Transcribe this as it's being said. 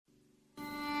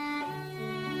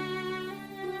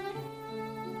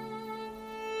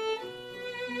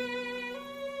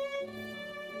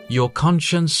Your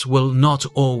conscience will not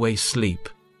always sleep,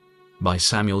 by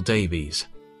Samuel Davies.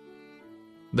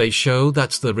 They show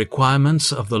that the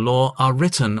requirements of the law are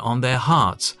written on their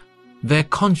hearts, their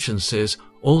consciences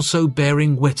also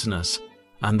bearing witness,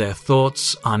 and their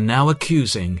thoughts are now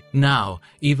accusing, now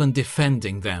even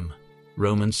defending them.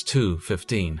 Romans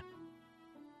 2:15.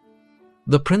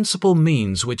 The principal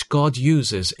means which God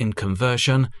uses in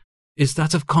conversion is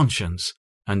that of conscience,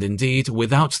 and indeed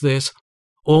without this,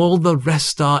 all the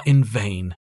rest are in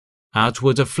vain.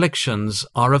 Outward afflictions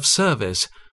are of service,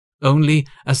 only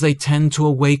as they tend to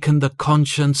awaken the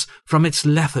conscience from its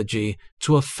lethargy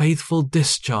to a faithful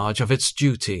discharge of its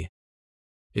duty.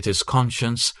 It is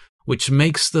conscience which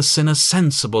makes the sinner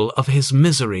sensible of his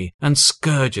misery and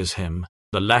scourges him.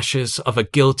 The lashes of a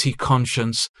guilty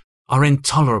conscience are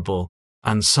intolerable,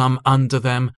 and some under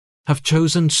them have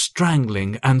chosen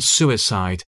strangling and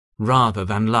suicide rather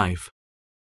than life.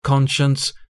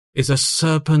 Conscience is a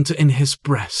serpent in his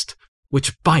breast,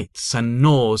 which bites and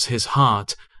gnaws his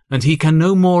heart, and he can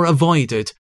no more avoid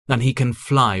it than he can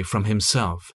fly from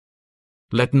himself.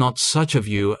 Let not such of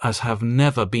you as have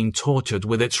never been tortured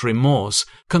with its remorse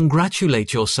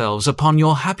congratulate yourselves upon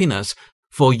your happiness,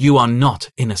 for you are not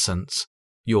innocents.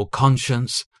 Your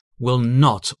conscience will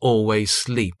not always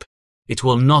sleep. It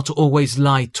will not always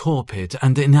lie torpid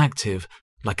and inactive,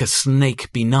 like a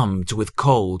snake benumbed with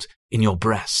cold in your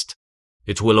breast.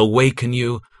 It will awaken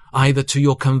you either to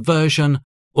your conversion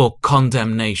or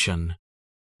condemnation.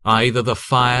 Either the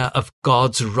fire of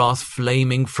God's wrath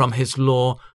flaming from his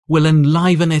law will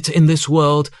enliven it in this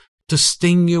world to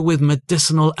sting you with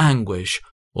medicinal anguish,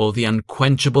 or the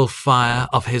unquenchable fire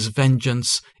of his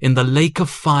vengeance in the lake of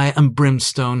fire and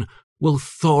brimstone will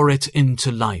thaw it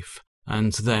into life,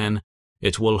 and then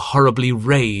it will horribly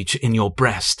rage in your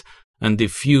breast and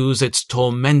diffuse its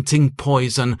tormenting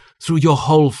poison through your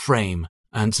whole frame,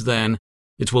 and then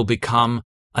it will become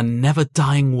a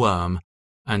never-dying worm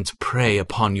and prey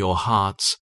upon your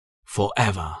hearts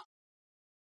forever.